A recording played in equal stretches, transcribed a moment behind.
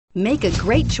Make a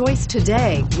great choice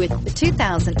today with the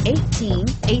 2018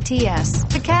 ATS.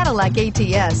 The Cadillac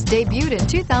ATS debuted in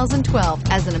 2012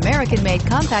 as an American-made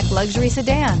compact luxury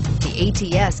sedan. The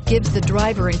ATS gives the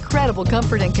driver incredible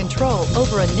comfort and control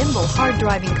over a nimble,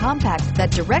 hard-driving compact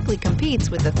that directly competes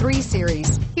with the 3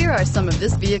 Series. Here are some of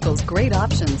this vehicle's great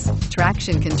options: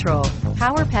 traction control,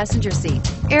 power passenger seat,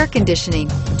 air conditioning,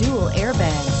 dual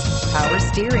airbags, power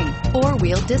steering,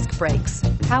 4-wheel disc brakes,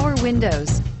 power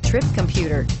windows, trip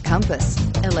computer, compass,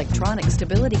 electronic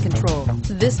stability control.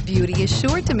 This beauty is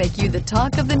sure to make you the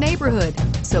talk of the neighborhood.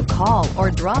 So call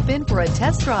or drop in for a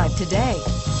test drive today.